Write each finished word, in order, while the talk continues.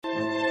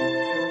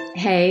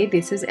Hey,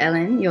 this is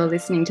Ellen. You're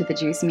listening to the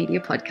Juice Media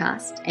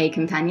Podcast, a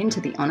companion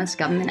to the Honest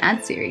Government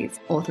ad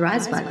series,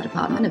 authorised by the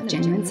Department of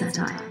Genuine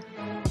Satire.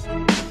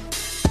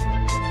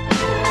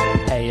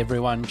 Hey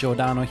everyone,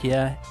 Giordano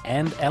here,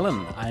 and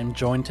Ellen. I'm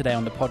joined today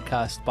on the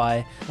podcast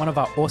by one of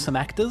our awesome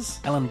actors,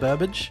 Ellen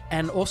Burbage,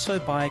 and also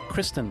by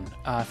Kristin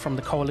from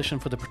the Coalition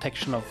for the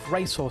Protection of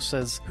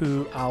Racehorses,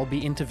 who I'll be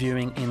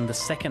interviewing in the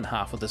second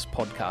half of this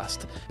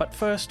podcast. But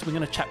first, we're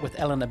going to chat with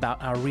Ellen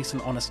about our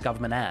recent Honest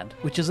Government ad,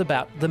 which is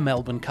about the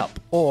Melbourne Cup,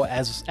 or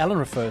as Ellen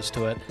refers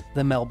to it,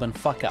 the Melbourne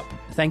Fuck Up.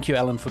 Thank you,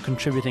 Ellen, for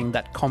contributing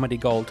that comedy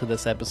gold to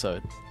this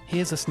episode.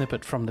 Here's a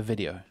snippet from the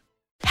video.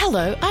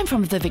 Hello, I'm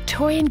from the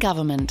Victorian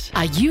Government.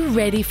 Are you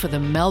ready for the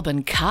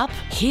Melbourne Cup?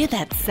 Hear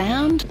that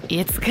sound?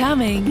 It's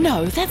coming.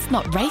 No, that's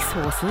not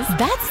racehorses.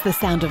 That's the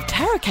sound of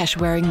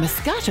Tarakash-wearing,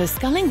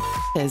 Moscato-sculling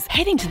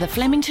heading to the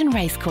Flemington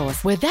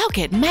Racecourse, where they'll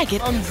get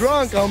maggot. I'm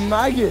drunk, I'm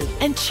maggot.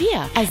 And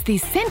cheer as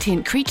these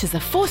sentient creatures are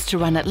forced to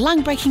run at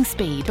lung-breaking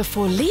speed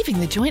before leaving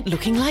the joint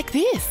looking like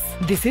this.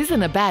 This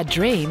isn't a bad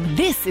dream.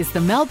 This is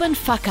the Melbourne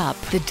Fuck Up,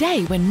 the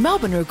day when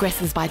Melbourne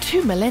regresses by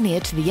 2 millennia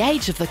to the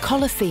age of the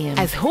Colosseum,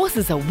 as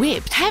horses are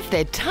whipped, have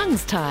their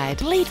tongues tied,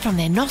 bleed from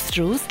their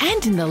nostrils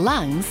and in the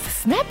lungs,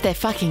 snap their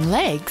fucking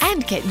legs,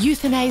 and get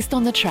euthanized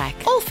on the track,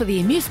 all for the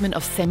amusement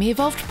of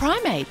semi-evolved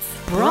primates.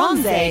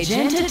 Bronze Age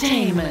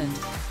Entertainment.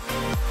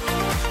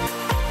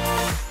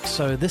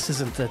 So this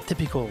isn't the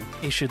typical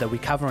issue that we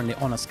cover in the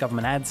Honest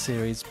Government ad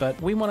series,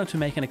 but we wanted to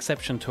make an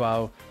exception to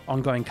our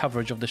ongoing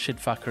coverage of the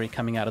shitfuckery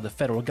coming out of the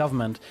federal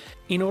government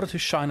in order to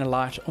shine a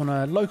light on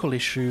a local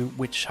issue,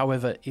 which,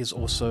 however, is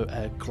also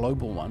a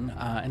global one,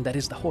 and that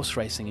is the horse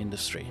racing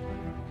industry.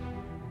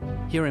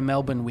 Here in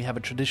Melbourne, we have a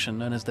tradition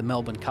known as the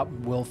Melbourne Cup,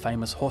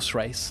 world-famous horse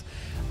race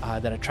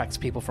that attracts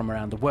people from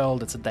around the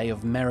world. It's a day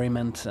of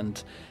merriment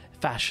and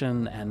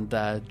fashion and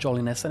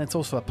jolliness, and it's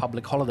also a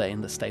public holiday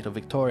in the state of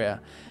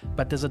Victoria.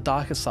 But there's a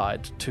darker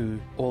side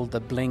to all the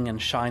bling and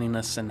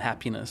shininess and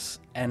happiness,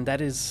 and that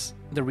is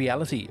the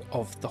reality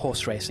of the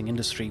horse racing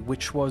industry,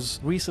 which was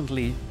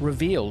recently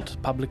revealed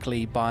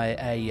publicly by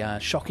a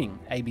shocking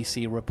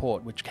ABC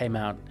report which came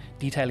out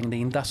detailing the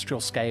industrial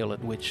scale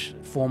at which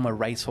former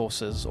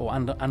racehorses or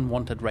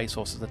unwanted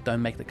racehorses that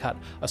don't make the cut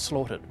are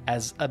slaughtered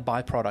as a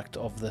byproduct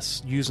of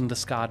this use and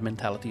discard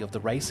mentality of the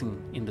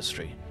racing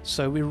industry.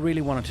 So we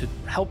really wanted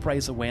to help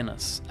raise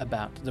awareness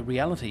about the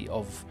reality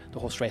of the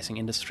horse racing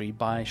industry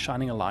by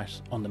shining a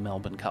light on the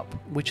Melbourne Cup,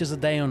 which is a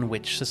day on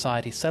which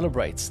society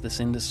celebrates this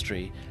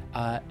industry,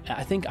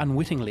 I think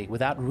unwittingly,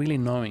 without really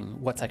knowing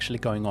what's actually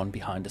going on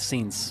behind the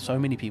scenes. So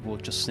many people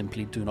just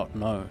simply do not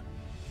know.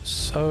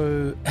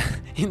 So,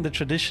 in the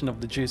tradition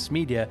of the Juice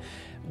Media,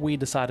 we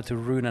decided to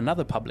ruin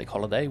another public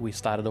holiday. We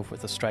started off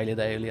with Australia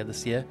Day earlier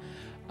this year,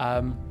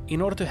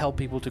 in order to help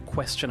people to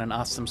question and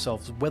ask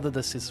themselves whether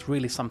this is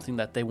really something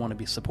that they want to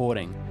be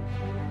supporting.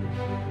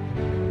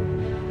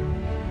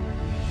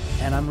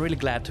 And I'm really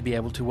glad to be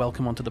able to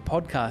welcome onto the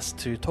podcast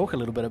to talk a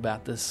little bit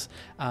about this,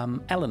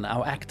 Ellen,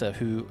 our actor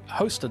who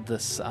hosted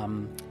this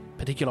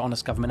particular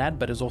Honest Government ad,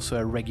 but is also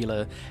a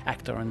regular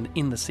actor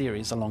in the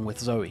series along with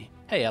Zoe.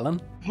 Hey,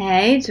 Ellen.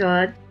 Hey,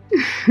 George.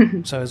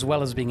 So as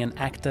well as being an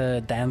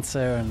actor, dancer,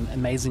 and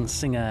amazing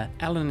singer,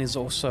 Ellen is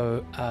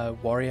also a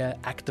warrior,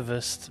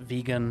 activist,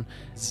 vegan,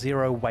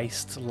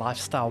 zero-waste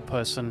lifestyle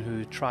person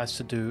who tries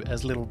to do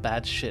as little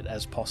bad shit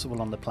as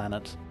possible on the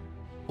planet.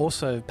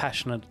 Also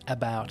passionate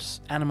about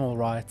animal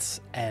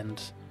rights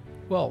and,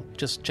 well,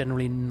 just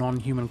generally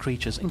non-human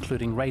creatures,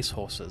 including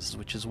racehorses,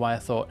 which is why I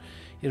thought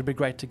it'd be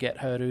great to get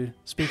her to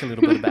speak a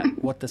little bit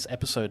about what this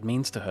episode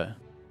means to her.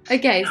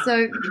 Okay,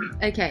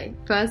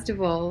 first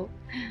of all,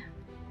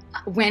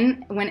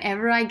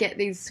 whenever I get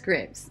these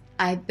scripts,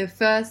 the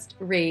first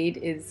read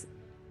is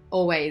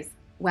always,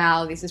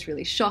 wow, this is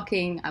really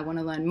shocking, I want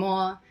to learn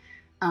more.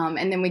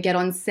 And then we get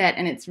on set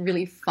and it's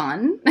really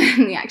fun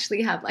and we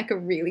actually have like a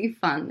really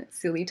fun,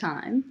 silly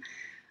time.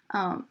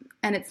 And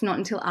it's not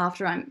until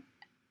after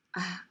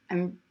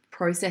I'm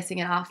processing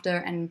it after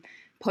and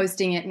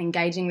posting it and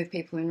engaging with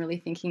people and really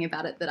thinking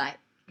about it that I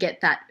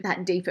get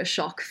that deeper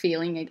shock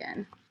feeling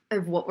again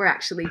of what we're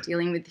actually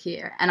dealing with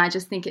here. And I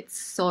just think it's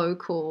so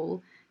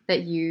cool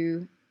that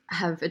you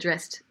have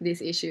addressed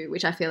this issue,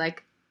 which I feel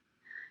like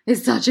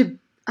is such a...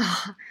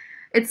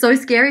 it's so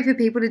scary for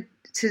people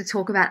to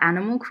talk about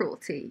animal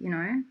cruelty, you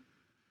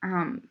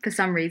know, for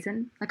some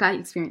reason. Like I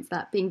experienced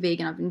that being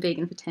vegan. I've been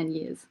vegan for 10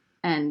 years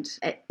and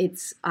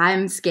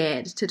I'm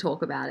scared to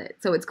talk about it.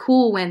 So it's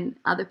cool when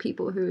other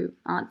people who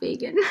aren't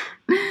vegan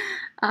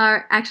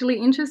are actually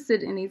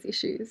interested in these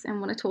issues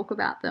and want to talk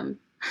about them.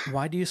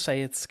 Why do you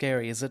say it's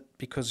scary? Is it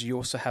because you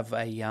also have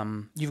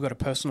you've got a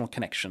personal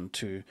connection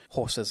to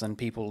horses and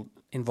people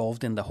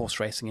involved in the horse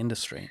racing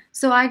industry?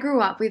 So I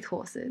grew up with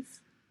horses,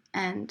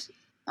 and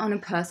on a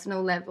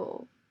personal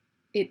level,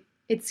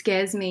 it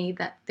scares me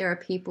that there are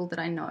people that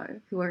I know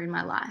who are in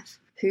my life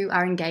who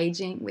are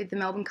engaging with the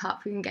Melbourne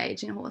Cup, who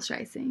engage in horse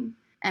racing.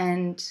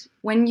 And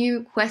when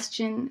you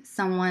question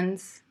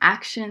someone's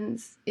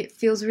actions, it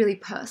feels really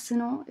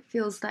personal. It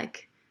feels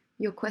like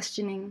you're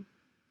questioning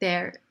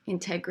their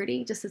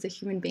integrity just as a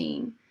human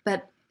being.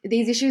 But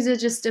these issues are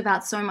just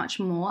about so much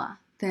more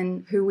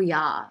than who we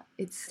are.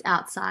 It's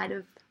outside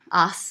of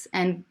us,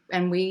 and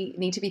we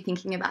need to be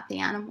thinking about the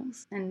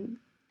animals and,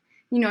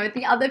 you know,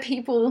 the other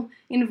people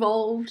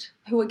involved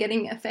who are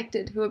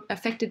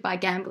affected by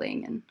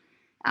gambling and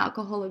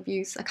alcohol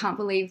abuse. I can't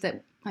believe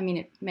that, I mean,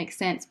 it makes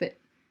sense, but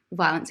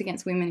violence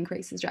against women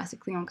increases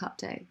drastically on Cup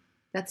Day.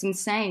 That's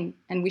insane,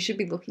 and we should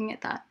be looking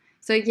at that.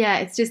 So yeah,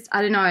 it's just,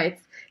 I don't know,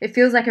 it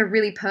feels like a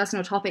really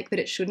personal topic, but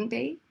it shouldn't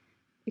be.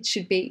 It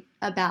should be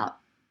about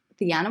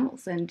the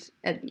animals and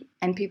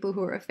people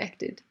who are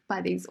affected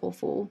by these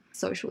awful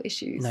social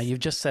issues. Now, you've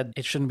just said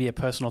it shouldn't be a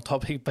personal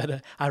topic,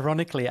 but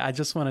ironically, I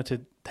just wanted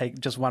to take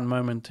just one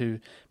moment to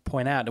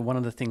point out one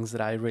of the things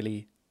that I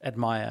really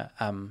admire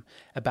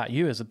about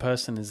you as a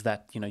person is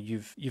that, you know,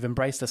 you've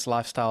embraced this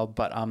lifestyle,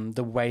 but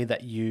the way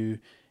that you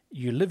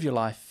live your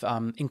life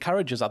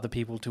encourages other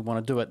people to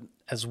want to do it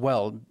as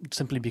well,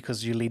 simply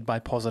because you lead by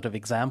positive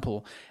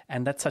example.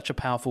 And that's such a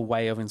powerful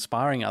way of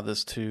inspiring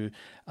others to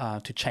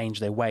change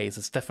their ways.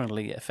 It's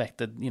definitely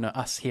affected, you know,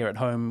 us here at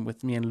home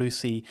with me and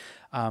Lucy.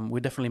 We're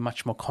definitely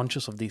much more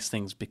conscious of these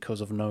things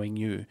because of knowing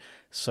you.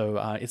 So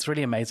it's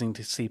really amazing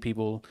to see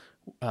people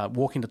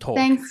walking the talk.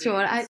 Thanks,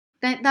 George.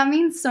 That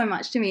means so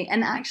much to me.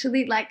 And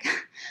actually, like,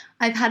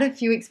 I've had a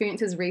few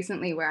experiences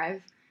recently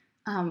where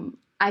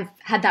I've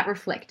had that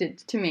reflected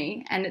to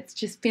me, and it's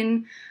just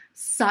been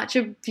such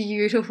a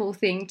beautiful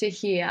thing to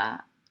hear.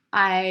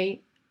 And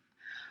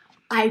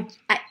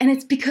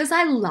it's because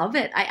I love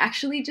it. I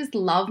actually just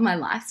love my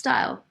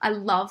lifestyle. I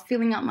love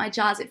filling up my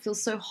jars. It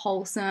feels so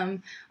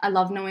wholesome. I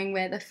love knowing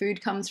where the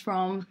food comes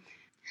from.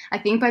 I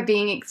think by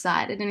being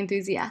excited and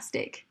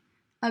enthusiastic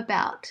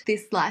about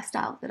this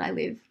lifestyle that I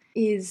live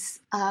is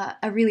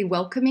a really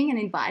welcoming and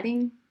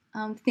inviting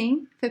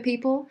thing for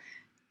people.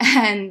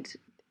 And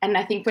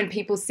I think when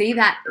people see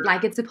that,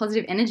 like, it's a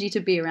positive energy to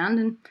be around,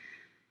 and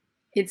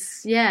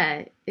it's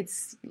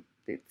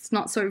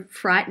not so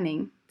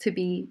frightening to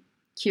be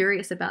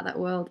curious about that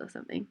world or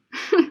something.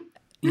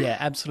 Yeah,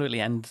 absolutely.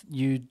 And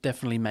you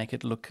definitely make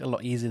it look a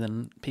lot easier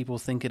than people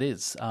think it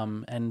is.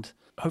 And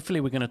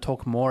hopefully we're going to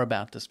talk more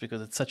about this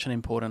because it's such an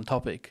important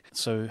topic.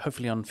 So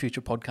hopefully on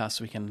future podcasts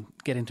we can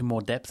get into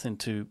more depth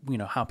into, you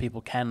know, how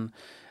people can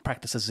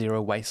practice a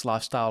zero waste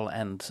lifestyle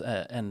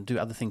and do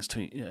other things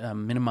to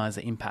minimize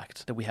the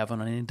impact that we have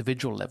on an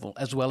individual level,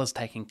 as well as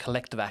taking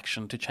collective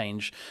action to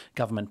change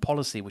government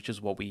policy, which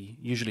is what we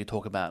usually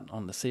talk about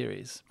on the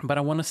series. But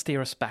I want to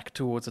steer us back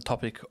towards the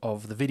topic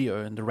of the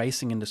video and the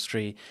racing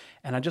industry.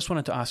 And I just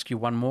wanted to ask you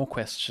one more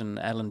question,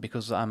 Ellen,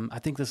 because I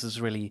think this is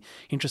really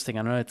interesting.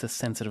 I know it's a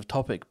sensitive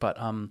topic, but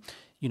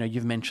you know,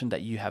 you've mentioned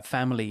that you have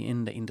family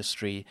in the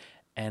industry.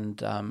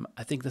 And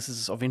I think this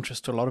is of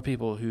interest to a lot of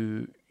people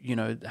who, you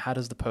know, how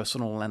does the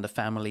personal and the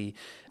family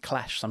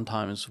clash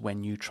sometimes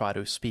when you try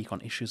to speak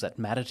on issues that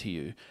matter to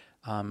you?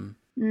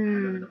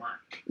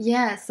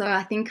 Yeah, so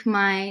I think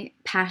my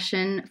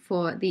passion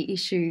for the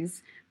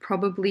issues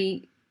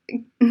probably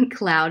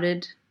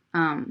clouded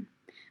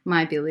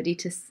my ability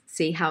to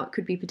see how it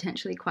could be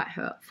potentially quite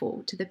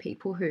hurtful to the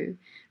people who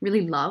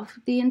really love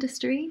the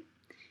industry.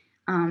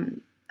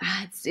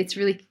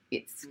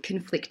 It's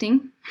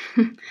conflicting.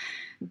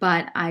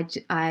 But I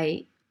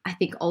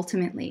think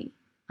ultimately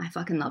I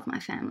fucking love my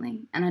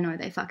family, and I know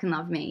they fucking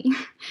love me,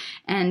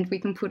 and we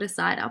can put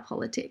aside our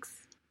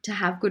politics to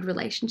have good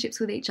relationships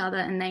with each other,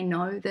 and they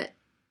know that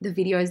the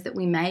videos that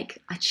we make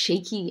are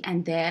cheeky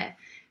and they're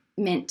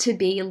meant to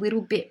be a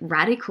little bit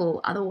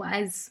radical.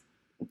 Otherwise,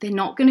 they're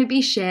not going to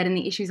be shared and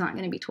the issues aren't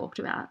going to be talked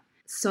about.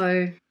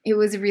 So it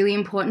was really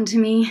important to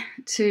me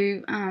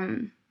to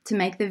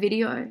make the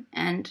video,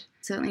 and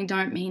certainly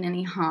don't mean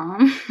any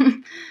harm.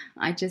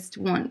 I just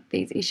want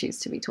these issues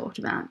to be talked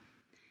about.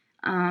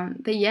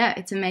 But yeah,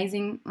 it's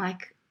amazing.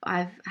 Like,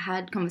 I've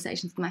had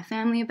conversations with my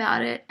family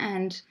about it,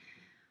 and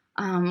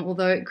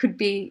although it could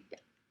be,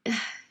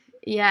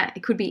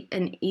 it could be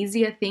an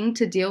easier thing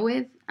to deal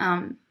with,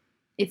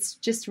 it's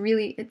just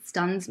really, it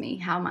stuns me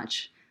how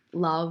much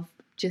love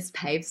just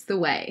paves the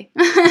way.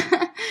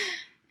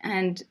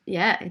 And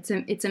yeah,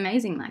 it's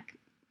amazing. Like,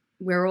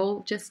 we're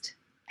all just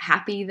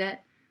happy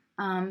that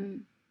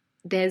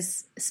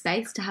there's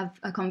space to have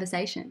a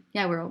conversation.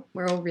 Yeah,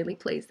 we're all really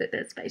pleased that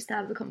there's space to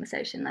have a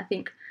conversation. I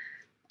think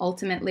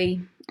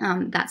ultimately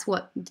that's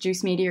what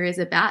Juice Media is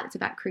about. It's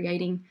about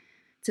creating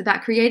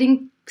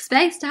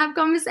space to have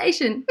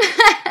conversation.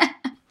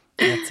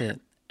 That's it.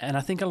 And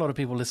I think a lot of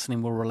people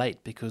listening will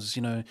relate because,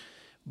 you know,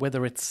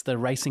 whether it's the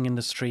racing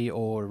industry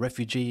or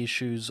refugee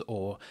issues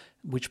or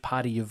which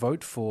party you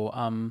vote for,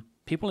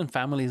 people in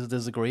families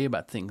disagree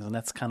about things, and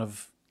it's kind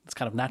of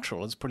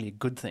natural. It's probably a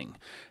good thing.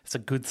 It's a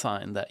good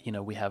sign that, you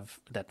know, we have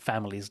that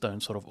families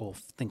don't sort of all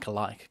think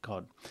alike.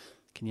 God,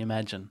 can you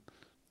imagine?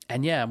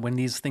 And yeah, when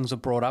these things are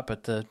brought up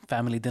at the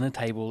family dinner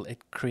table,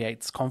 it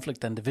creates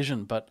conflict and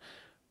division. But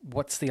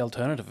what's the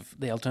alternative?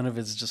 The alternative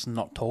is just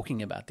not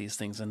talking about these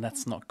things, and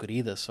that's not good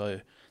either. So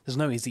there's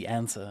no easy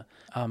answer.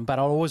 But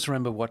I'll always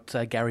remember what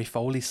Gary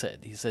Foley said.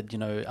 He said, you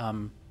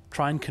know,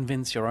 try and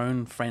convince your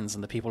own friends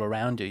and the people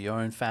around you, your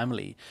own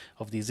family,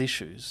 of these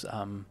issues.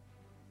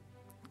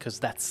 because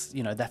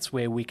that's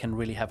where we can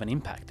really have an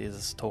impact,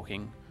 is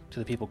talking to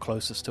the people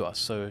closest to us.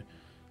 So,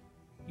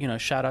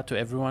 shout out to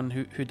everyone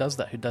who does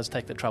that, who does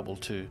take the trouble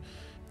to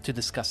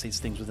discuss these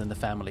things within the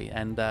family.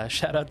 And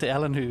shout out to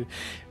Ellen, who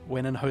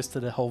went and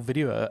hosted a whole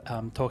video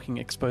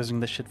exposing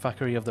the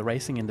shitfuckery of the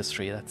racing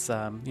industry. That's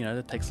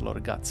that takes a lot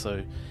of guts.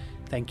 So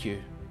thank you.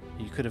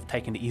 You could have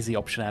taken the easy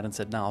option out and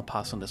said, no, I'll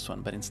pass on this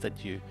one, but instead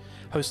you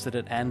hosted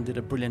it and did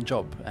a brilliant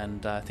job.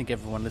 And I think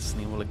everyone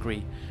listening will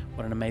agree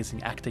what an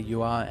amazing actor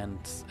you are, and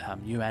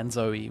you and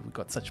Zoe, we've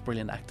got such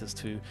brilliant actors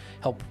to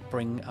help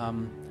bring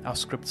our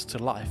scripts to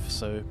life.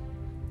 So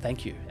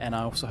thank you. And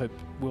I also hope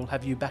we'll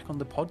have you back on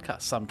the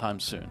podcast sometime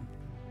soon.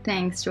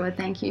 Thanks, George.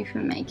 Thank you for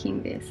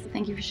making this.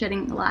 Thank you for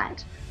shedding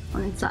light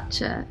on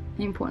such an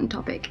important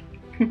topic.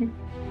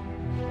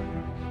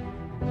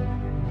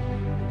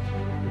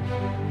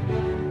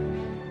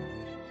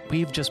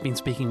 We've just been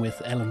speaking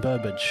with Ellen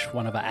Burbage,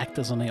 one of our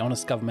actors on the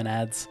Honest Government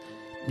ads.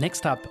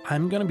 Next up,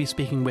 I'm going to be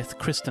speaking with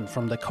Kristin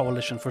from the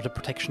Coalition for the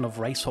Protection of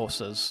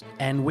Racehorses,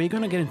 and we're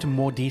going to get into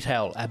more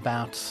detail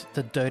about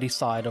the dirty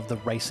side of the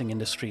racing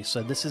industry.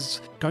 So this is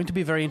going to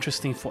be very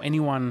interesting for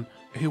anyone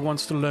who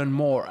wants to learn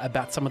more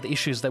about some of the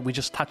issues that we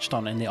just touched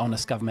on in the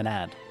Honest Government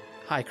ad.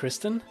 Hi,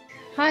 Kristin.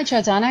 Hi,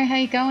 Giordano. How are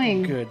you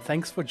going? Good.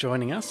 Thanks for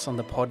joining us on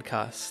the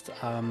podcast.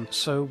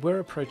 So we're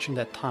approaching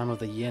that time of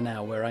the year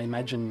now where I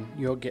imagine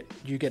you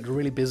get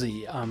really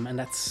busy, and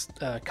that's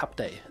Cup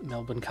Day,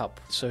 Melbourne Cup.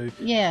 So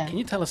yeah, can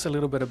you tell us a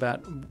little bit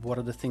about what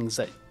are the things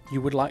that you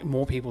would like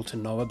more people to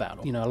know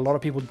about? A lot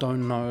of people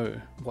don't know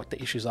what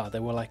the issues are. They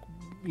were like,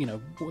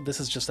 this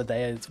is just a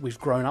day. We've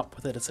grown up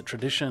with it. It's a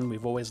tradition.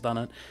 We've always done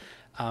it.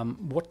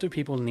 What do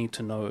people need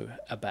to know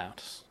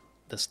about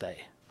this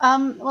day?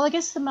 Well, I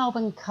guess the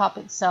Melbourne Cup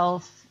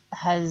itself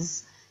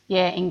has,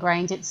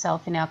 ingrained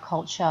itself in our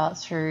culture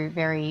through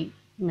very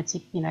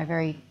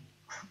crafted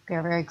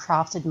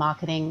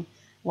marketing,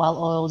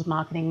 well-oiled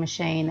marketing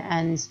machine.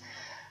 And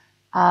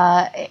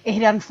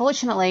it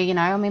unfortunately,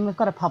 we've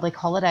got a public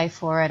holiday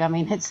for it.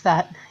 It's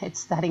that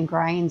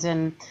ingrained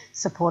and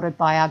supported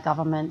by our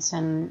government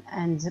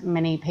and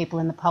many people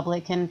in the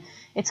public. And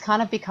it's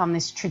kind of become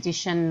this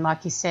tradition,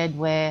 like you said,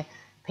 where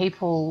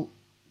people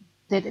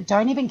that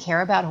don't even care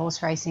about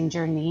horse racing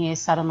during the year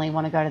suddenly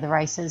want to go to the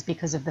races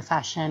because of the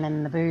fashion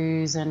and the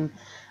booze and,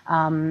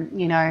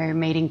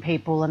 meeting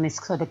people and this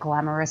sort of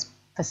glamorous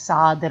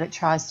facade that it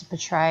tries to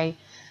portray.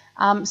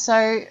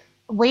 So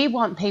we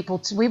want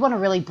to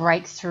really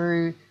break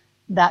through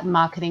that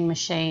marketing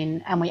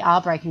machine, and we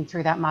are breaking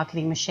through that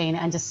marketing machine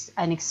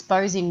and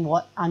exposing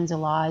what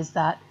underlies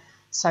that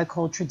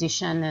so-called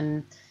tradition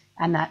and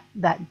that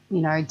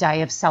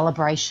day of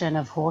celebration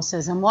of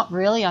horses. And what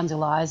really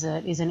underlies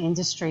it is an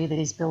industry that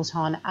is built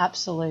on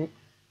absolute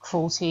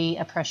cruelty,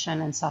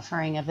 oppression and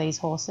suffering of these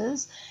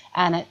horses.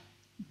 And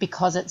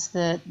because it's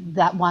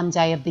that one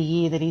day of the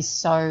year that is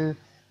so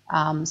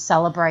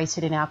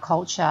celebrated in our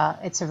culture,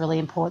 it's a really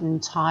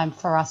important time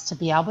for us to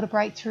be able to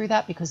break through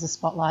that because the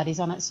spotlight is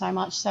on it so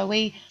much. So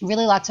we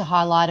really like to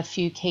highlight a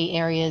few key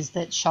areas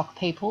that shock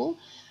people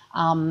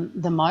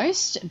the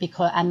most,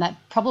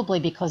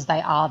 because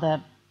they are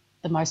the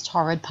most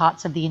horrid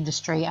parts of the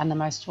industry and the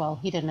most well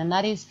hidden, and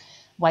that is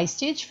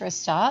wastage for a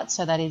start.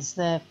 So that is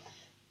the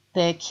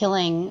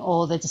killing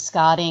or the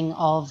discarding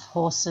of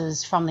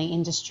horses from the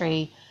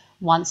industry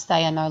once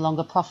they are no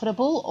longer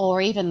profitable, or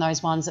even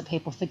those ones that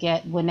people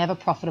forget were never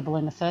profitable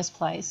in the first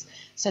place.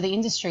 So the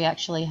industry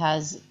actually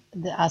has,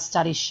 our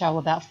studies show,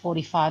 about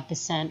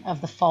 45%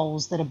 of the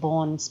foals that are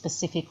born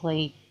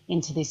specifically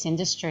into this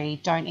industry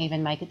don't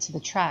even make it to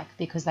the track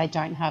because they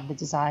don't have the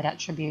desired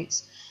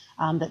attributes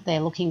that they're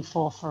looking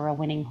for a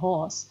winning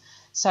horse.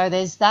 So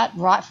there's that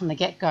right from the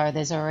get-go.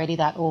 There's already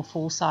that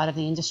awful side of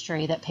the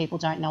industry that people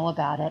don't know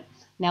about it.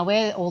 Now,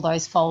 where all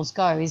those foals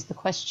go is the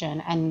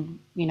question, and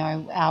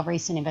our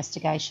recent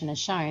investigation has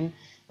shown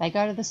they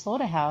go to the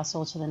slaughterhouse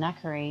or to the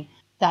knackery.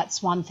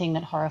 That's one thing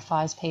that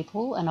horrifies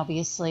people, and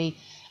obviously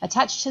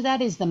attached to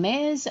that is the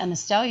mares and the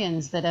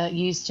stallions that are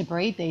used to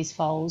breed these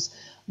foals.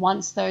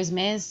 Once those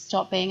mares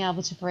stop being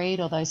able to breed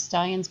or those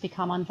stallions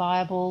become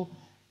unviable,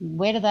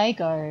 where do they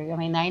go?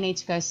 They need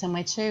to go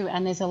somewhere too.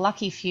 And there's a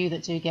lucky few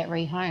that do get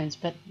rehomed,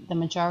 but the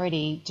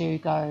majority do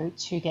go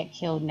to get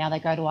killed. Now they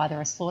go to either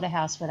a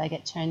slaughterhouse where they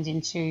get turned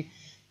into,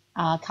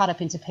 cut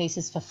up into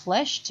pieces for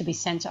flesh to be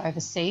sent to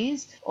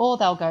overseas, or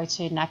they'll go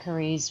to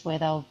knackeries where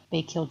they'll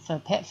be killed for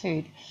pet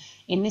food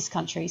in this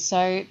country.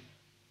 So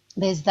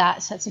there's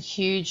that. So it's a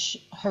huge,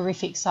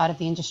 horrific side of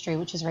the industry,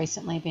 which has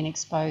recently been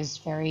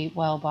exposed very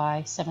well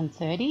by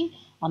 7:30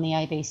 on the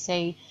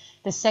ABC.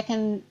 The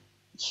second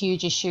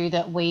huge issue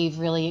that we've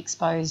really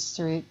exposed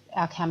through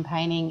our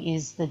campaigning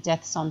is the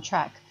deaths on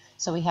track.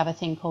 So we have a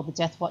thing called the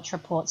Death Watch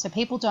Report. So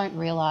people don't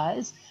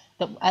realise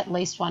that at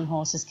least one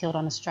horse is killed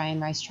on Australian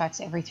racetracks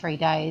every 3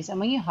 days.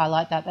 And when you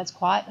highlight that, that's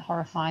quite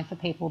horrifying for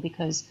people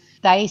because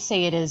they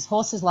see it as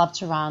horses love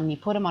to run. You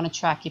put them on a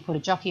track, you put a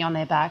jockey on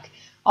their back,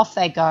 off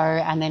they go,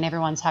 and then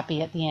everyone's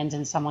happy at the end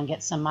and someone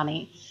gets some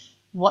money.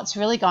 What's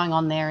really going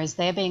on there is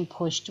they're being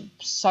pushed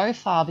so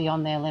far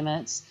beyond their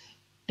limits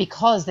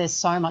because there's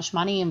so much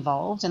money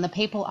involved, and the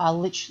people are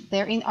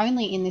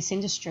only in this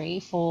industry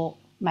for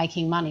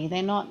making money.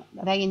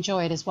 They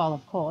enjoy it as well,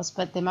 of course,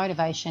 but their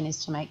motivation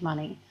is to make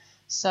money.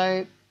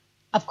 So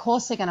of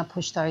course they're going to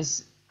push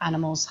those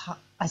animals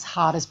as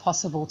hard as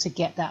possible to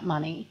get that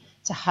money,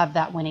 to have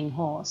that winning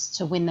horse,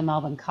 to win the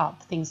Melbourne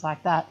Cup, things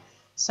like that.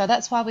 So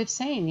that's why we've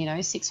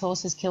seen, 6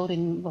 horses killed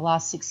in the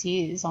last 6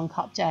 years on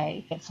Cup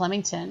Day at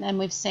Flemington. And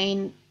we've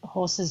seen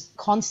horses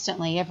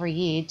constantly every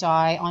year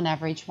die on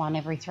average 1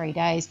 every 3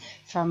 days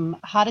from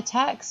heart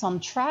attacks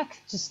on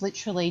track, just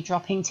literally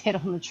dropping dead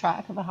on the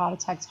track of a heart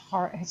attack.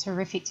 It's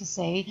horrific to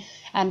see.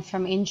 And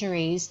from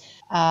injuries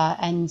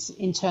and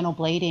internal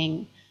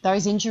bleeding.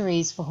 Those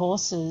injuries for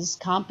horses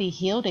can't be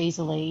healed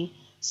easily.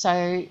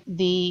 So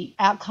the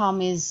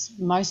outcome is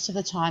most of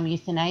the time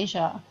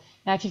euthanasia.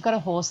 Now, if you've got a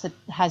horse that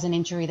has an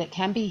injury that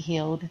can be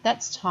healed,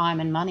 that's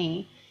time and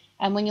money.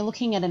 And when you're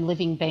looking at a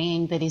living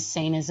being that is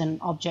seen as an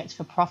object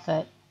for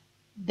profit,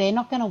 they're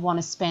not going to want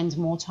to spend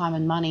more time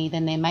and money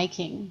than they're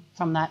making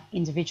from that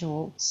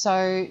individual.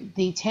 So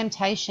the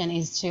temptation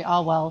is to,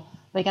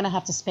 we're going to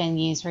have to spend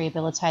years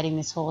rehabilitating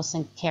this horse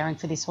and caring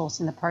for this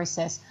horse in the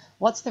process.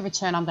 What's the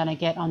return I'm going to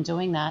get on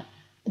doing that?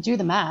 Do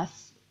the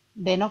math.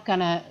 They're not going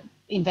to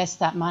invest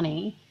that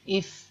money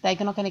if they're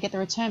not going to get the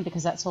return,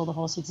 because that's all the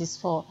horse exists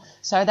for.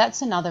 So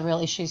that's another real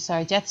issue.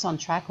 So deaths on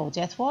track or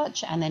death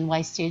watch, and then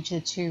wastage are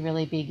 2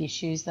 really big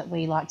issues that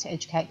we like to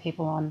educate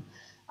people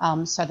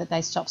on, so that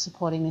they stop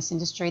supporting this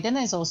industry. Then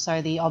there's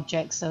also the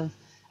objects of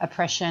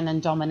oppression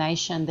and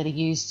domination that are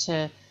used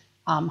to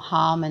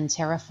harm and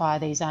terrify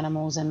these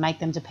animals and make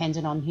them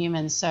dependent on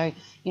humans. So,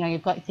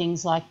 you've got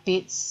things like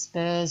bits,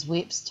 spurs,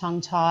 whips,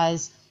 tongue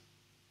ties,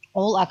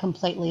 all are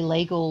completely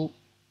legal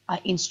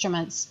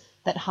instruments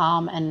that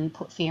harm and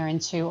put fear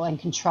into and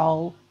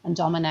control and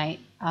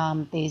dominate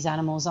these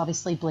animals.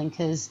 Obviously,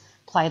 blinkers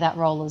play that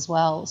role as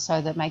well,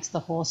 so that makes the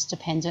horse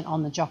dependent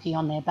on the jockey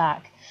on their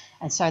back,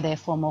 and so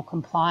therefore more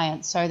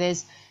compliant. So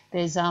there's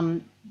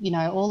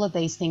all of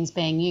these things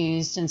being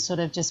used and sort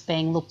of just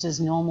being looked as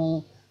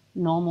normal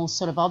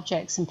sort of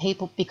objects. And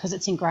people, because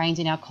it's ingrained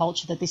in our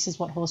culture that this is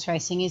what horse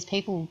racing is,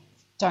 people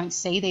don't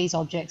see these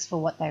objects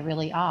for what they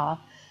really are.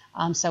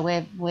 So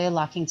we're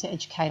looking to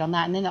educate on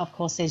that. And then, of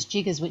course, there's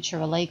jiggers, which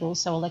are illegal.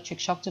 So electric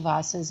shock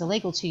devices are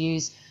illegal to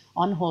use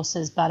on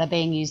horses, but are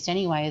being used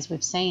anyway, as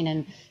we've seen.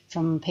 And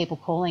from people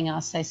calling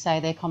us, they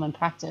say they're common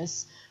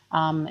practice.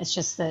 It's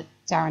just that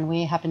Darren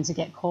Weir happened to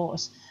get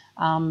caught.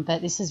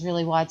 But this is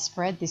really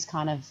widespread, this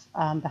kind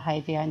of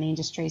behaviour in the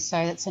industry.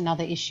 So that's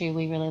another issue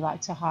we really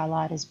like to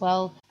highlight as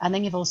well. And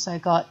then you've also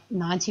got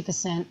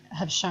 90%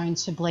 have shown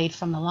to bleed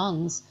from the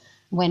lungs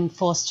when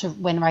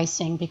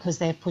racing, because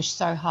they're pushed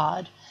so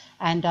hard.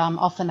 And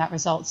often that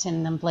results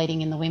in them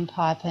bleeding in the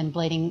windpipe and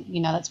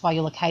bleeding, that's why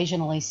you'll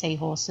occasionally see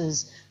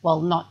horses,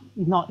 well,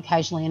 not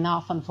occasionally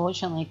enough,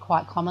 unfortunately,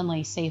 quite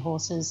commonly see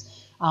horses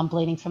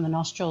bleeding from the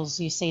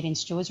nostrils. You see it in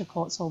stewards'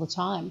 reports all the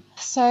time.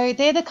 So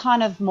they're the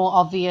kind of more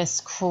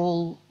obvious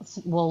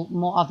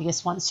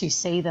once you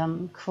see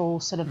them, cruel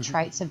sort of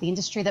traits of the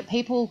industry that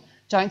people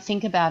don't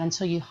think about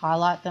until you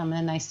highlight them,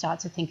 and they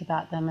start to think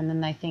about them, and then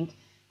they think,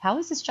 how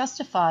is this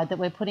justified that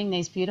we're putting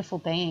these beautiful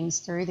beings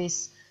through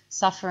this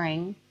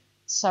suffering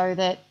so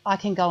that I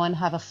can go and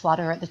have a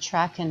flutter at the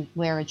track and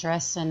wear a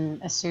dress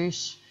and a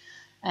suit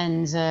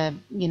and,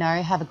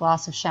 have a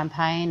glass of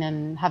champagne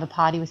and have a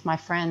party with my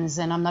friends,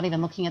 and I'm not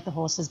even looking at the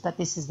horses, but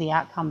this is the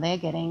outcome they're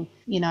getting,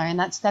 and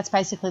that's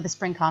basically the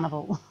spring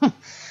carnival.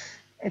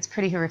 It's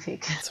pretty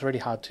horrific. It's really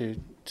hard to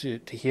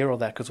hear all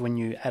that, because when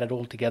you add it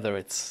all together,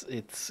 it's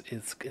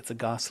a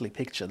ghastly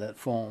picture that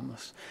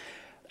forms.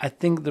 I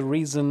think the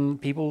reason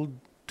people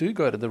do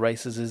go to the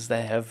races is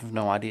they have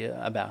no idea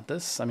about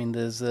this. I mean,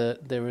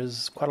 there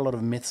is quite a lot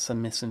of myths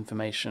and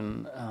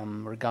misinformation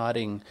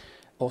regarding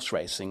horse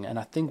racing, and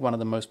I think one of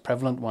the most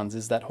prevalent ones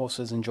is that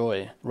horses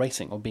enjoy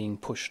racing or being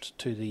pushed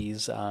to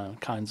these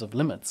kinds of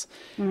limits,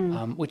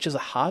 which is a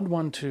hard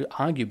one to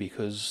argue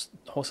because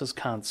horses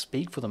can't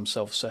speak for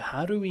themselves. So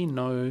how do we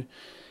know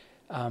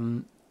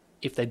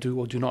if they do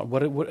or do not?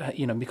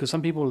 Because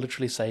some people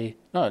literally say,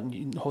 no,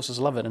 horses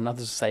love it, and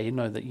others say,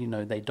 no,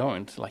 that they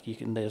don't. Like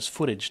there's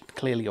footage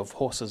clearly of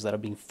horses that are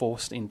being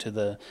forced into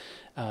the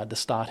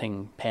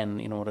starting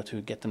pen in order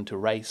to get them to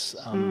race.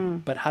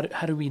 But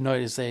how do we know?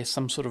 Is there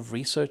some sort of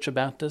research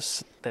about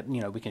this that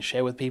we can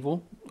share with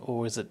people,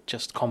 or is it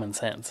just common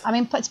sense? I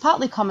mean, it's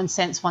partly common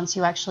sense once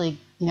you actually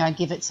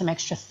give it some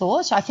extra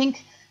thought. I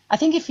think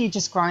if you've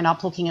just grown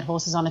up looking at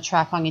horses on a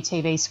track on your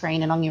TV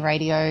screen and on your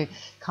radio,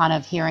 kind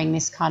of hearing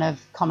this kind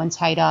of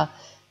commentator,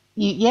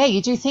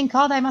 you do think,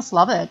 oh, they must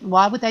love it.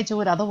 Why would they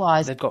do it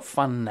otherwise? They've got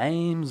fun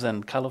names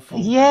and colourful.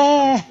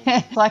 Yeah,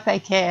 like they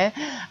care.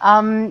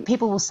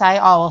 People will say,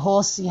 oh, a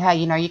horse, you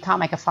can't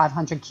make a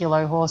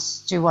 500-kilo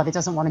horse do what it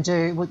doesn't want to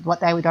do, what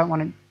they don't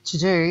want it to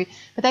do.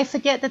 But they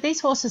forget that these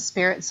horses'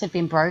 spirits have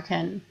been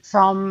broken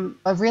from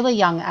a really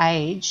young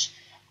age,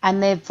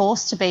 and they're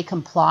forced to be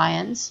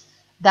compliant.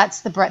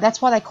 That's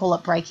why they call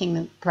it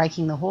breaking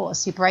the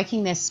horse. You're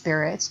breaking their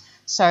spirit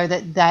so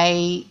that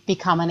they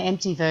become an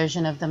empty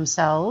version of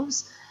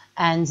themselves,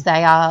 and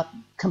they are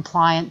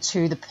compliant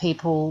to the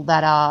people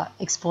that are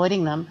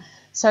exploiting them.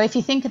 So if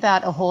you think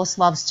about a horse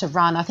loves to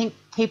run, I think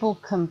people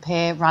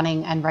compare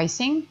running and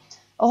racing.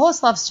 A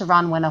horse loves to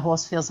run when a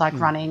horse feels like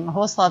running. A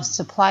horse loves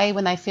to play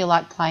when they feel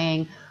like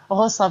playing. A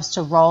horse loves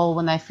to roll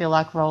when they feel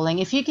like rolling.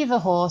 If you give a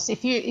horse,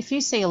 if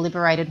you see a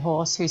liberated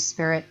horse whose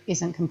spirit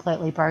isn't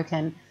completely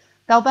broken,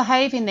 they'll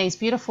behave in these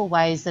beautiful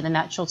ways that are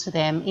natural to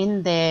them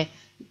in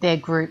their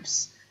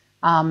groups,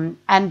 and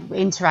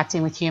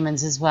interacting with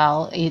humans as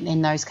well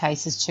in those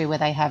cases too, where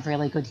they have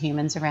really good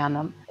humans around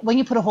them. When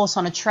you put a horse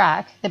on a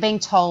track, they're being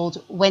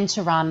told when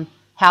to run,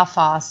 how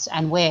fast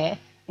and where,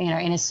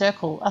 in a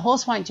circle. A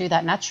horse won't do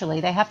that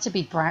naturally. They have to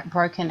be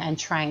broken and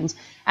trained.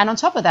 And on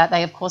top of that,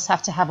 they of course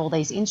have to have all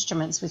these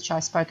instruments, which I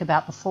spoke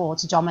about before,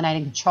 to dominate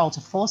and control,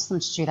 to force them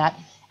to do that.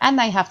 And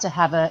they have to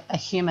have a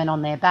human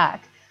on their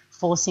back,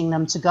 forcing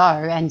them to go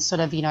and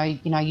sort of,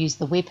 use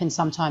the whip, and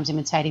sometimes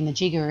imitating the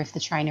jigger if the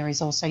trainer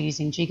is also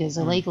using jiggers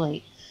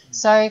illegally.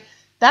 So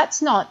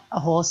that's not a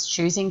horse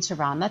choosing to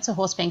run. That's a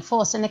horse being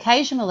forced. And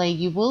occasionally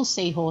you will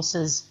see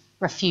horses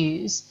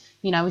refuse.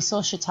 We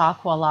saw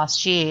Chautauqua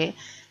last year.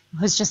 It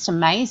was just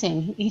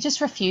amazing. He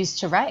just refused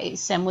to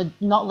race and would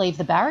not leave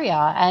the barrier.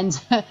 And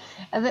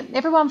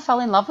everyone fell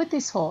in love with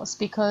this horse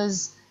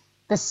because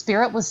the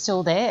spirit was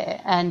still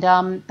there.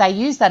 And they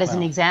use that as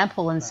an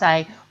example and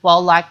say,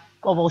 well,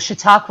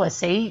 Chautauqua,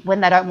 see,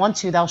 when they don't want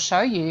to, they'll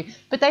show you.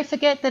 But they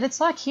forget that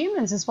it's like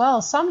humans as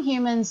well. Some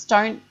humans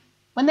don't,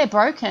 when they're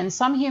broken,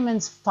 some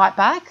humans fight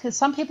back.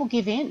 Some people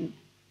give in,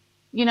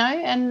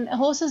 and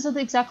horses are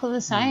exactly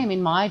the same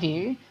in my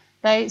view.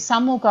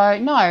 Some will go,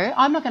 no,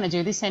 I'm not going to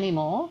do this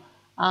anymore.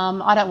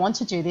 I don't want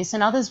to do this.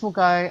 And others will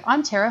go,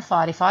 I'm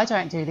terrified. If I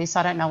don't do this,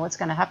 I don't know what's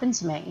going to happen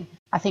to me.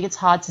 I think it's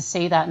hard to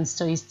see that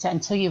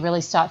until you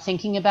really start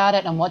thinking about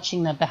it and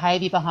watching the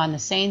behaviour behind the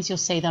scenes. You'll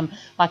see them,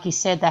 like you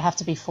said, they have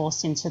to be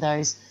forced into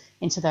those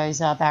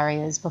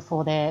barriers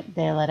before they're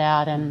let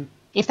out. And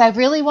if they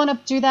really want to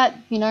do that,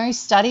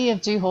 study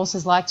of do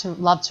horses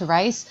love to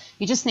race,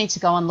 you just need to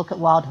go and look at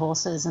wild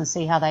horses and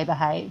see how they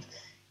behave.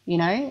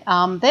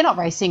 They're not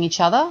racing each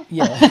other.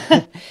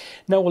 Yeah.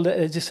 No, well,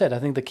 as you said, I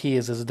think the key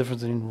is there's a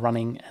difference between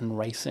running and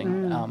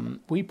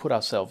racing. We put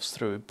ourselves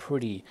through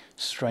pretty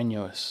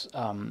strenuous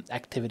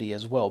activity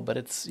as well, but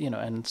it's,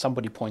 and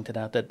somebody pointed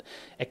out that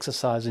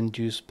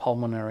exercise-induced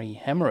pulmonary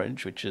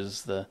hemorrhage, which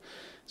is the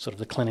sort of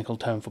the clinical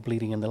term for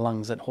bleeding in the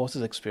lungs that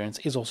horses experience,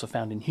 is also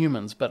found in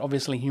humans. But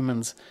obviously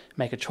humans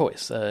make a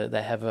choice.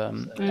 They have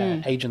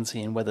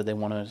agency in whether they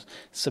want to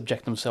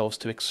subject themselves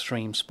to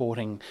extreme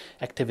sporting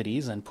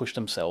activities and push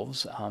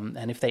themselves.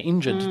 And if they're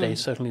injured, they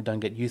certainly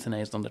don't get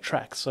euthanized on the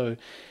track. So,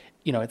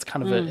 it's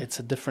kind of it's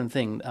a different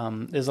thing.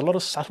 There's a lot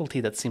of subtlety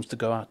that seems to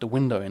go out the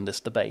window in this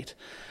debate.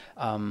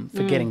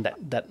 Forgetting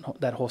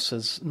that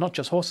horses, not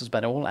just horses,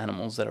 but all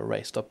animals that are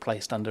raced are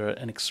placed under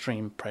an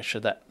extreme pressure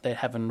that they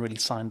haven't really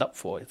signed up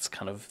for. It's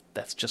kind of,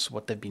 that's just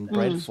what they've been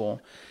bred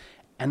for.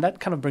 And that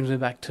kind of brings me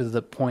back to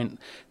the point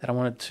that I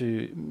wanted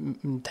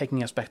to,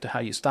 taking us back to how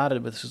you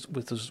started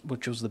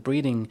which was the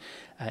breeding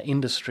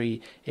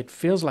industry. It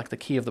feels like the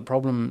key of the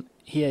problem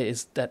here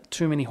is that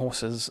too many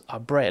horses are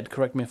bred.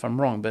 Correct me if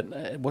I'm wrong,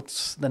 but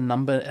what's the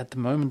number at the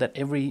moment that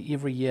every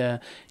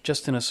year,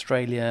 just in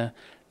Australia,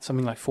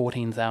 something like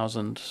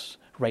 14,000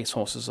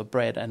 racehorses are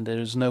bred, and there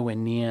is nowhere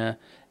near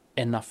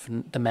enough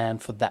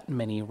demand for that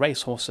many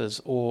racehorses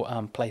or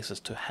places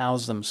to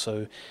house them.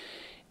 So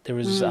there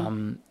is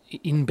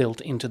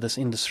inbuilt into this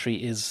industry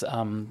is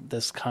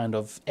this kind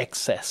of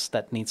excess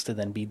that needs to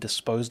then be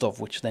disposed of,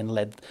 which then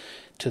led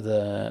to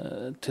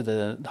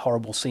the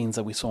horrible scenes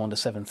that we saw in the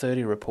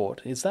 7:30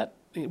 report.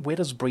 Where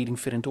does breeding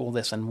fit into all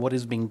this, and what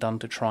is being done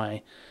to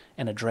try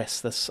and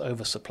address this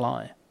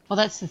oversupply? Well,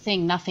 that's the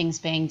thing. Nothing's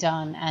being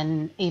done,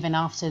 and even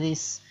after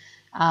this,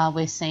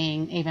 we're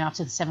seeing, even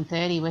after the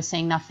 7:30, we're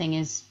seeing nothing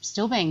is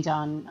still being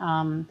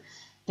done.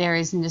 There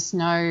is just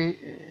no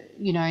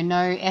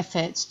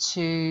effort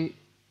to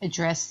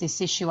address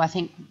this issue. I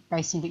think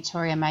Racing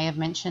Victoria may have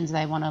mentioned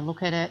they want to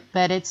look at it,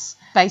 but it's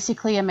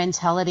basically a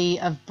mentality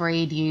of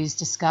breed, use,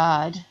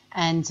 discard,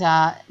 and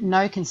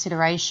no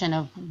consideration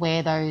of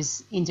where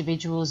those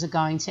individuals are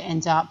going to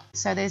end up.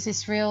 So there's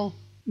this real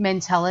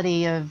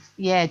mentality of,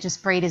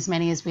 just breed as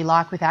many as we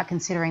like without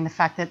considering the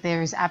fact that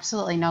there is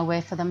absolutely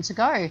nowhere for them to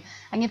go.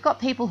 And you've got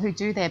people who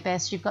do their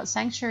best. You've got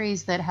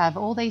sanctuaries that have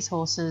all these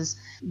horses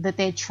that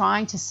they're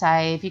trying to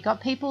save. You've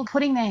got people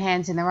putting their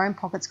hands in their own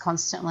pockets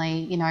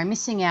constantly,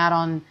 missing out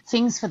on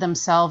things for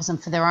themselves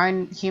and for their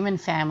own human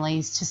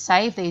families to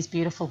save these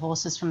beautiful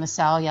horses from the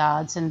sale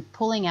yards and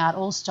pulling out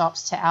all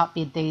stops to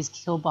outbid these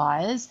kill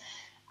buyers.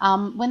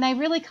 When they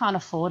really can't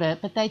afford it,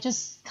 but they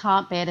just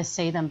can't bear to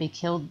see them be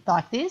killed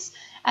like this.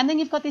 And then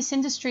you've got this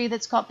industry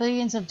that's got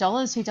billions of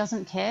dollars who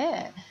doesn't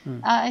care.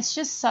 It's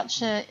just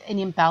such an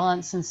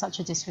imbalance and such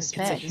a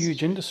disrespect. It's a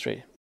huge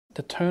industry.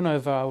 The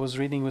turnover I was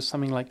reading was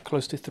something like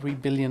close to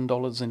 $3 billion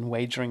in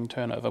wagering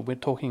turnover. We're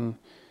talking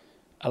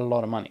a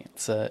lot of money.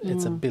 It's a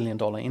 $1 billion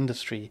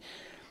industry.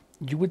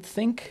 You would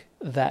think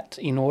that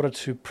in order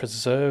to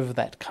preserve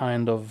that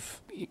kind of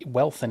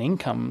wealth and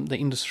income, the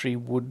industry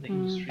would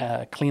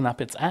clean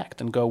up its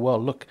act and go, well,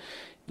 look,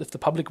 if the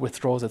public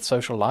withdraws its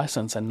social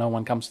license and no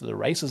one comes to the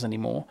races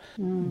anymore,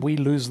 we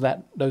lose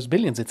those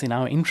billions. It's in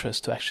our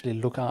interest to actually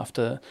look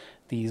after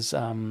these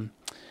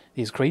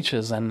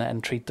creatures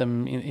and treat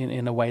them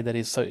in a way that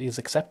is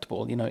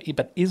acceptable.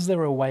 But is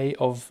there a way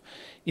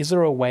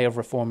of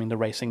reforming the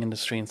racing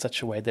industry in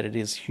such a way that it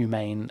is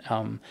humane,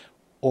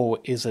 or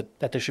is it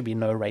that there should be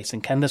no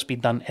racing? Can this be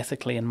done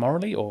ethically and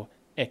morally, or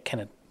can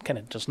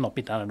it just not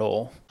be done at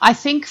all? I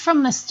think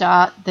from the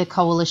start, the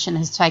coalition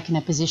has taken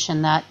a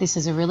position that this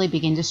is a really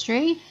big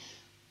industry.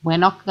 We're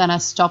not going to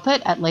stop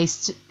it, at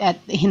least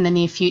in the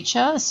near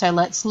future. So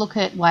let's look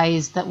at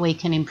ways that we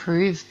can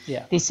improve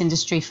this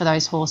industry for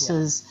those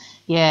horses.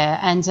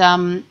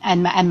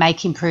 And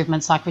make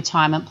improvements like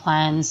retirement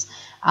plans,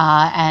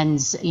 and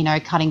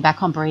cutting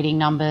back on breeding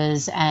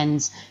numbers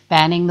and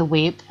banning the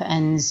whip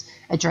and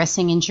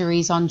addressing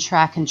injuries on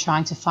track and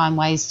trying to find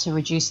ways to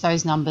reduce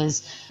those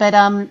numbers. But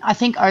I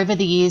think over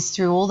the years,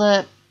 through all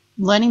the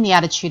learning the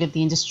attitude of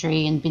the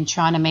industry and been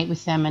trying to meet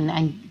with them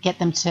and get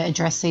them to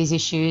address these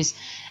issues,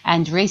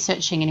 and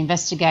researching and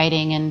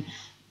investigating and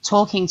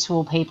talking to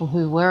all people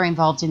who were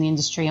involved in the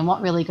industry and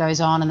what really goes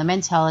on and the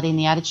mentality and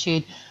the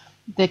attitude,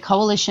 the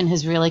coalition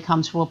has really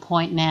come to a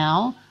point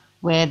now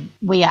where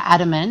we are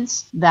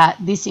adamant that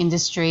this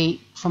industry,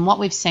 from what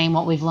we've seen,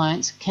 what we've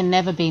learnt, can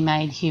never be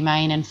made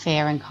humane and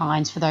fair and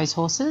kind for those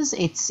horses.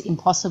 It's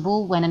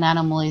impossible when an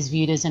animal is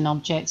viewed as an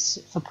object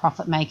for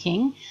profit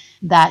making,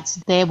 that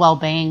their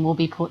well-being will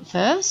be put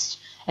first.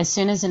 As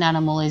soon as an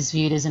animal is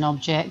viewed as an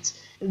object,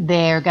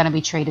 they're going to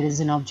be treated as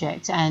an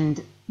object.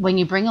 And when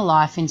you bring a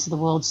life into the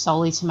world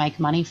solely to make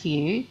money for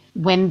you,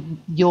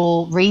 when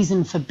your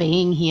reason for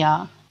being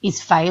here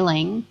is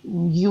failing,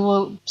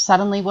 you're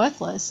suddenly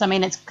worthless. I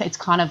mean, it's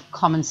kind of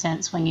common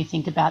sense when you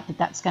think about that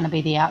that's going to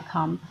be the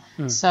outcome.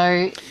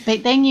 So,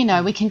 but then,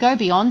 we can go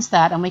beyond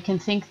that, and we can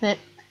think that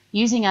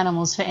using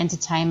animals for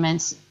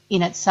entertainment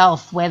in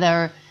itself, where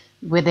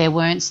there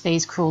weren't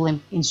these cruel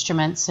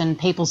instruments and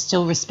people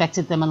still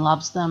respected them and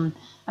loved them.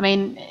 I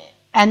mean,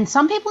 and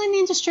some people in the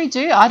industry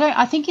do.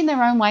 I think in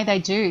their own way they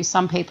do,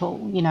 some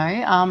people,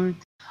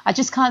 I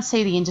just can't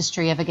see the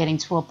industry ever getting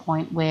to a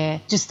point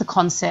where just the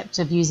concept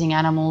of using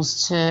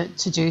animals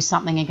to do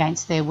something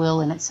against their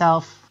will in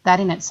itself, that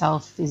in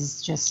itself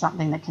is just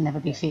something that can never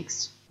be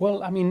fixed.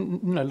 Well, I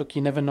mean, look,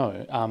 you never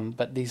know,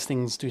 but these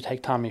things do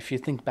take time. If you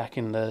think back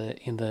in the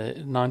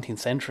 19th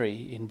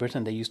century in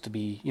Britain, there used to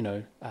be,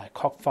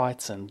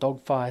 cockfights and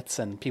dog fights,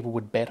 and people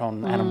would bet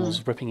on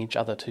animals ripping each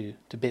other to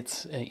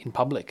bits in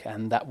public,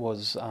 and that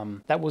was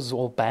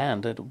all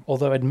banned.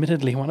 Although,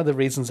 admittedly, one of the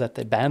reasons that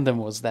they banned them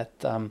was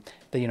that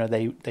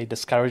they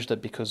discouraged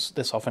it because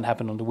this often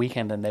happened on the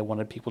weekend, and they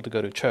wanted people to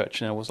go to church.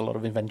 And there was a lot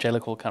of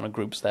evangelical kind of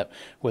groups that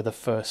were the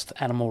first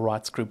animal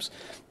rights groups,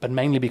 but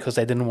mainly because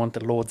they didn't want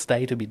the Lord's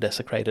Day to be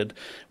desecrated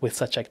with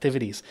such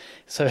activities.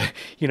 So,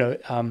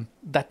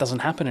 that doesn't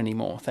happen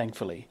anymore,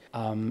 thankfully.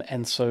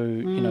 And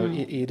so,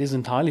 it is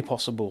entirely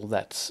possible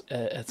that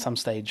at some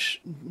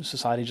stage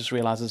society just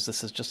realizes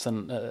this is just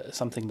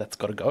something that's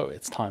got to go.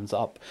 It's time's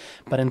up.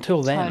 But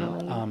until then,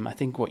 totally. I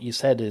think what you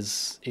said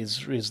is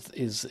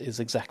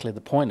exactly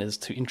the point, is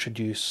to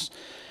introduce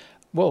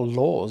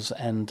laws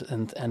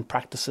and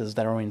practices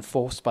that are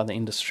enforced by the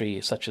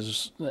industry, such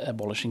as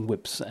abolishing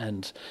whips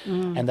and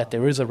that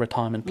there is a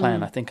retirement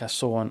plan. I think I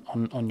saw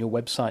on your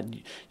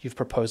website you've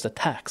proposed a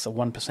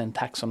 1%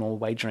 tax on all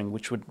wagering,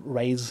 which would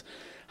raise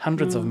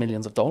hundreds of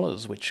millions of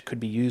dollars, which could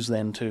be used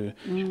then to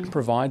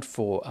provide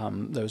for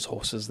those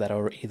horses that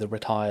are either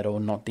retired or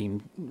not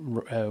deemed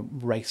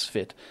race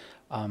fit.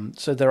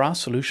 So there are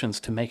solutions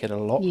to make it a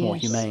lot more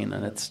humane,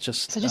 and it's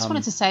just... So just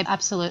wanted to say,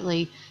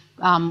 absolutely,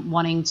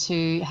 wanting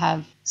to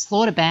have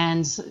slaughter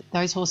bans,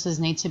 those horses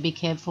need to be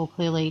cared for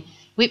clearly.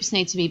 Whips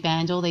need to be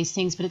banned, all these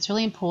things, but it's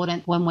really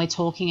important when we're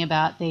talking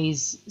about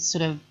these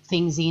sort of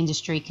things the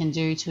industry can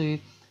do to,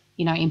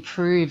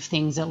 improve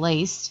things at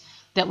least,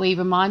 that we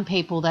remind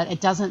people that it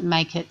doesn't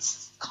make it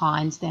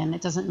kind then.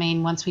 It doesn't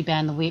mean once we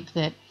ban the whip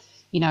that,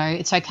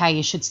 it's okay,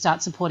 you should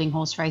start supporting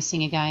horse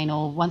racing again,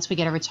 or once we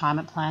get a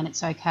retirement plan,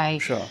 it's okay.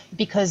 Sure.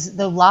 Because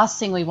the last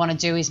thing we want to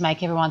do is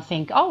make everyone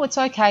think, oh, it's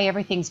okay,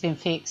 everything's been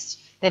fixed.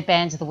 They've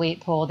banned the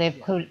whip or they've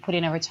put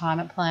in a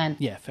retirement plan.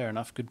 Yeah, fair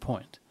enough. Good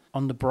point.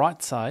 On the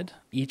bright side,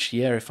 each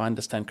year, if I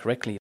understand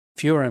correctly,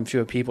 fewer and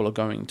fewer people are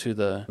going to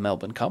the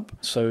Melbourne Cup.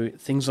 So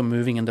things are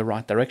moving in the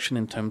right direction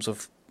in terms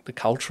of the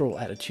cultural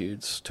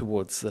attitudes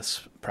towards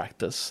this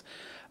practice.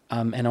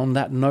 And on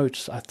that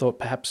note, I thought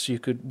perhaps we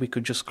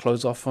could just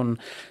close off on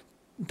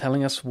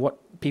telling us what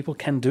people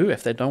can do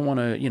if they don't want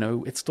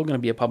to, it's still going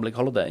to be a public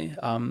holiday.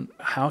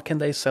 How can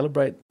they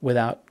celebrate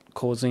without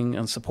causing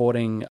and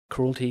supporting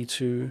cruelty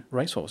to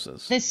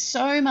racehorses? There's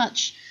so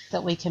much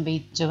that we can be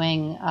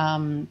doing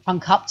on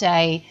Cup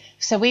Day.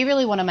 So we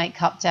really want to make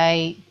Cup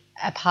Day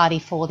a party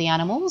for the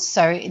animals.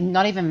 So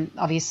not even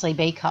obviously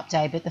be Cup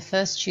Day, but the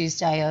first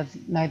Tuesday of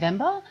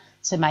November,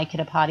 to make it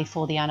a party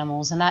for the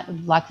animals, and that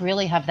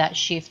really have that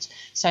shift.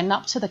 So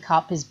Nup to the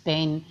Cup has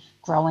been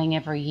growing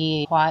every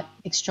year quite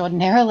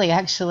extraordinarily,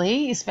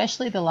 actually,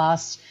 especially the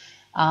last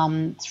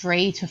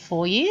 3 to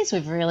 4 years.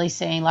 We've really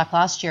seen, like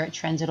last year, it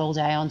trended all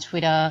day on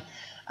Twitter.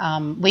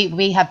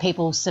 We have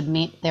people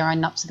submit their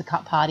own Up to the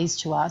Cup parties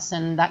to us,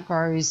 and that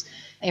grows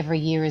every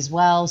year as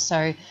well.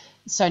 So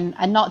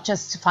and not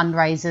just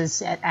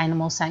fundraisers at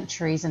animal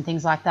sanctuaries and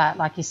things like that.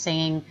 Like you're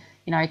seeing,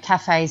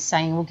 cafes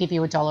saying we'll give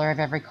you $1 of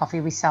every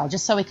coffee we sell,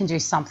 just so we can do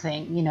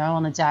something,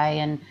 on a day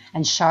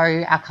and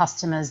show our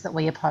customers that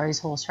we oppose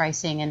horse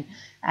racing.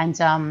 And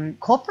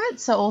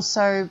corporates are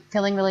also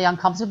feeling really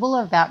uncomfortable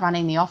about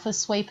running the office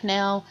sweep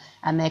now,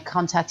 and they're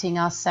contacting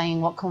us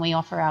saying, what can we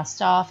offer our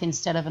staff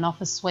instead of an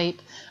office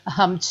sweep,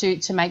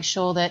 to make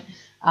sure that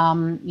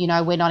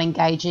we're not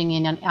engaging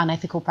in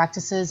unethical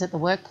practices at the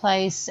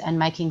workplace and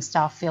making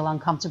staff feel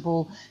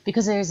uncomfortable,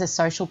 because there is a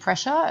social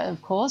pressure,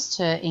 of course,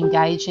 to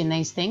engage in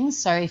these things.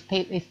 So if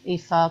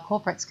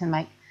corporates can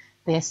make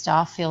their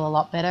staff feel a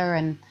lot better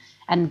and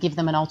give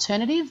them an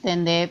alternative,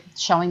 then they're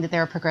showing that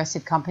they're a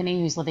progressive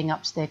company who's living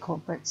up to their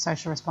corporate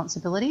social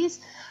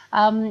responsibilities.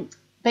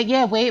 But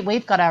yeah,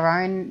 we've got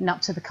our own Up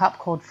to the Cup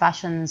called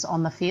Fashions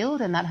on the Field,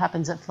 and that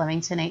happens at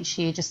Flemington each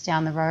year, just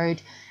down the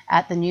road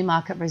at the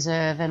Newmarket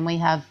Reserve. And we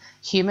have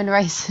human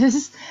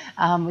races,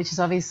 which is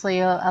obviously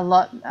a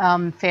lot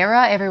fairer.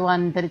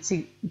 Everyone that's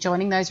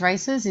joining those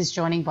races is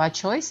joining by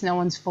choice. No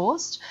one's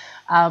forced.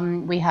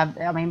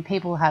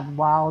 People have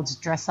wild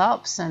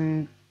dress-ups,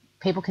 and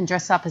people can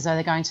dress up as though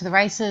they're going to the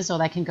races, or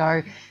they can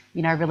go,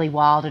 really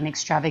wild and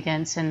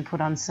extravagant and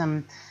put on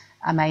some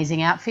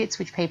amazing outfits,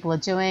 which people are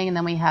doing. And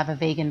then we have a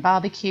vegan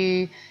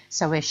barbecue,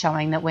 so we're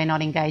showing that we're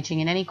not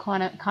engaging in any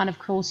kind of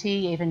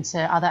cruelty, even to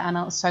other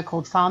animals,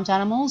 so-called farmed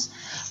animals.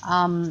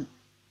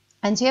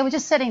 We're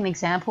just setting an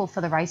example for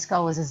the race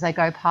goers as they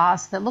go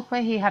past, that look,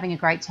 we're here having a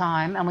great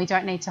time and we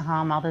don't need to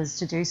harm others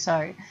to do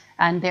so.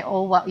 And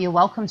you're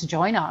welcome to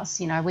join us.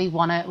 We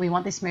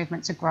want this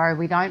movement to grow.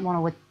 We don't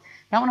want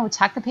to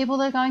attack the people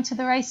that are going to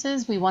the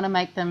races. We want to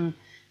make them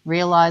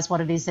realise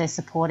what it is they're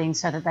supporting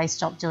so that they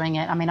stop doing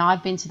it. I mean,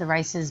 I've been to the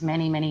races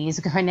many, many years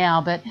ago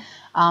now, but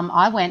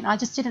I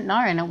just didn't know,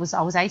 and I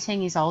was 18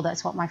 years old.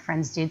 That's what my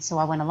friends did, so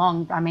I went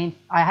along. I mean,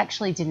 I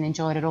actually didn't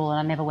enjoy it at all, and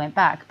I never went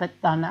back. But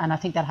and I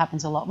think that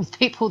happens a lot with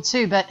people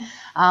too. But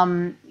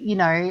a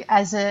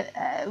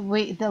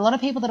lot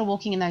of people that are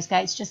walking in those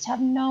gates just have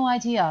no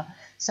idea.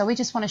 So we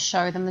just want to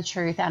show them the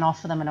truth and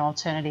offer them an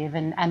alternative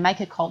and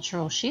make a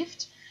cultural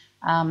shift.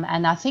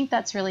 And I think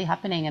that's really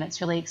happening, and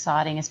it's really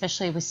exciting,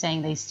 especially with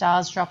seeing these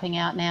stars dropping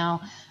out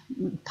now,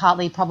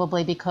 partly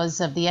probably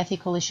because of the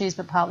ethical issues,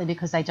 but partly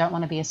because they don't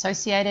want to be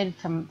associated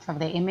from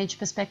their image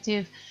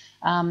perspective.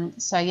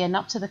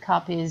 Up to the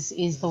Cup is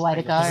the way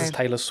to go. This is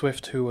Taylor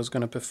Swift, who was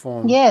going to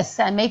perform. Yes,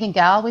 and Megan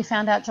Gall, we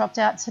found out, dropped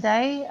out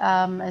today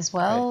as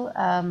well.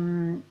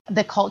 Right.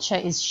 The culture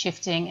is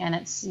shifting, and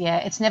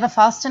it's never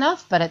fast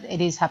enough, but it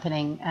is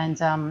happening.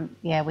 And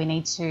we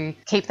need to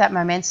keep that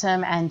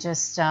momentum and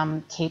just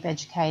keep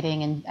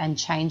educating and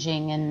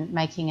changing and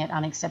making it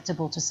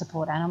unacceptable to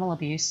support animal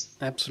abuse.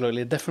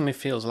 Absolutely. It definitely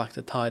feels like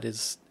the tide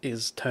is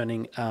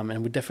turning,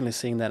 and we're definitely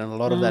seeing that, and a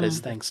lot of that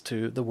is thanks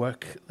to the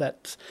work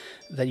that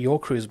your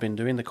crew has been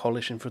doing, the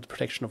Coalition for the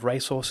Protection of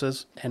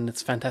Racehorses, and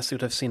it's fantastic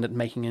to have seen it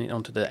making it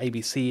onto the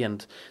ABC,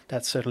 and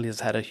that certainly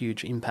has had a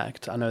huge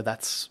impact. I know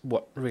that's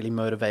what really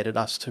motivated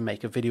us to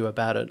make a video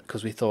about it,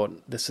 because we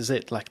thought this is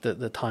it, like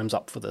the time's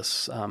up for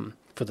this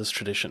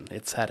tradition.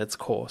 It's had its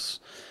course.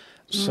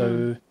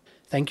 So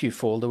thank you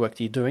for all the work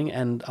that you're doing,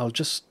 and I'll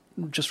just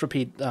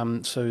repeat,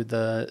 so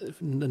the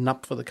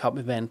Nup for the Cup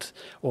event,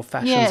 or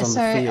Fashions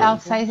on the Field.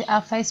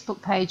 Our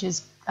Facebook page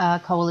is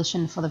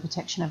Coalition for the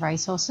Protection of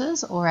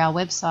Racehorses, or our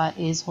website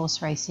is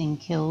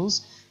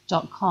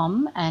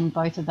horseracingkills.com, and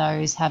both of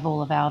those have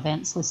all of our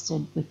events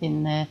listed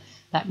within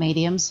that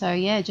medium. So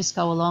just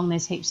go along.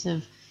 There's heaps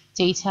of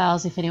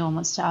details. If anyone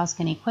wants to ask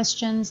any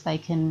questions, they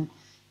can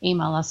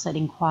email us at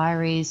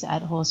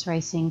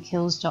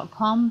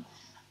inquiries@horseracingkills.com.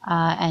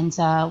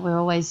 We're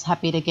always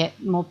happy to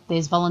get more.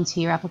 There's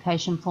volunteer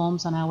application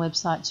forms on our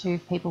website too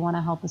if people want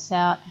to help us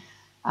out.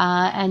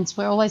 And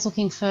we're always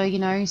looking for,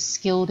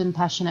 skilled and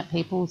passionate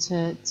people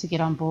to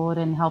get on board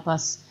and help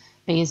us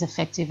be as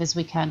effective as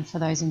we can for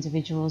those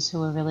individuals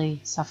who are really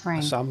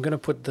suffering. So I'm going to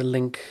put the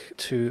link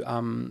to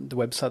the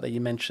website that you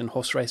mentioned,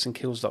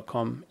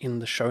 horseracingkills.com, in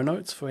the show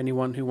notes for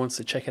anyone who wants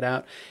to check it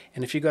out.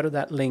 And if you go to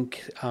that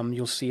link,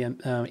 you'll see in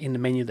the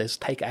menu there's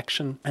Take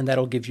Action, and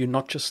that'll give you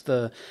not just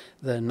the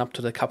Up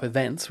to the Cup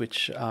events,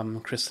 which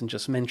Kristin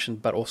just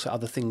mentioned, but also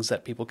other things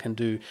that people can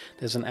do.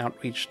 There's an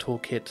outreach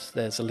toolkit,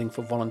 there's a link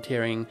for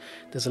volunteering,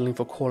 there's a link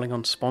for calling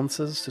on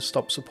sponsors to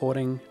stop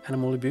supporting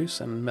animal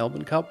abuse and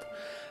Melbourne Cup.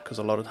 Because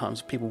a lot of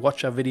times people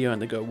watch our video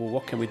and they go, well,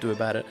 what can we do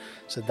about it?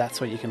 So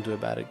that's what you can do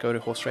about it. Go to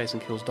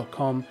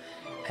horseracingkills.com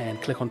and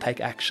click on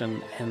Take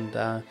Action and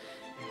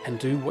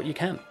do what you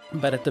can.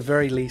 But at the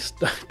very least,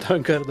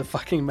 don't go to the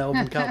fucking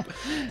Melbourne Cup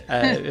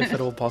if at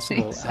all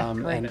possible.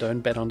 Exactly. And don't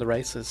bet on the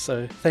races.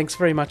 So thanks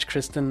very much,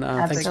 Kristin.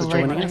 Thanks for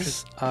joining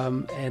us.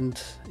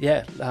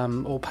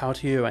 All power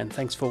to you, and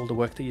thanks for all the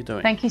work that you're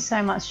doing. Thank you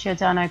so much,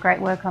 Giordano.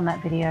 Great work on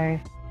that video.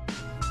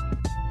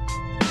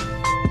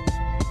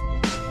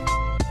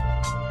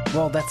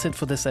 Well, that's it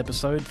for this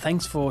episode.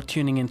 Thanks for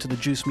tuning into the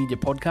Juice Media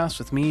podcast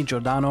with me,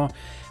 Giordano.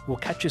 We'll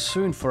catch you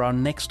soon for our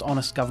next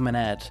Honest Government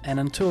ad. And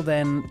until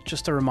then,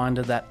 just a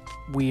reminder that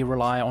we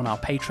rely on our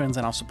patrons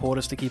and our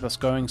supporters to keep us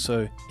going.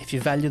 So if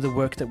you value the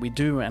work that we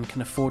do and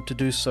can afford to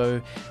do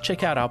so,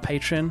 check out our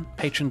Patreon,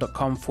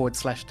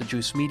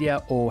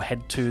 patreon.com/thejuicemedia, or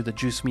head to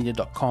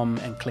thejuicemedia.com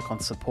and click on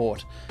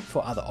support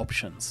for other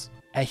options.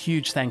 A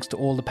huge thanks to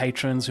all the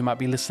patrons who might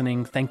be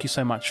listening. Thank you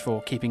so much for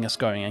keeping us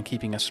going and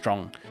keeping us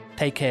strong.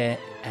 Take care,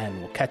 and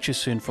we'll catch you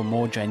soon for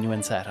more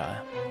genuine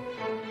satire.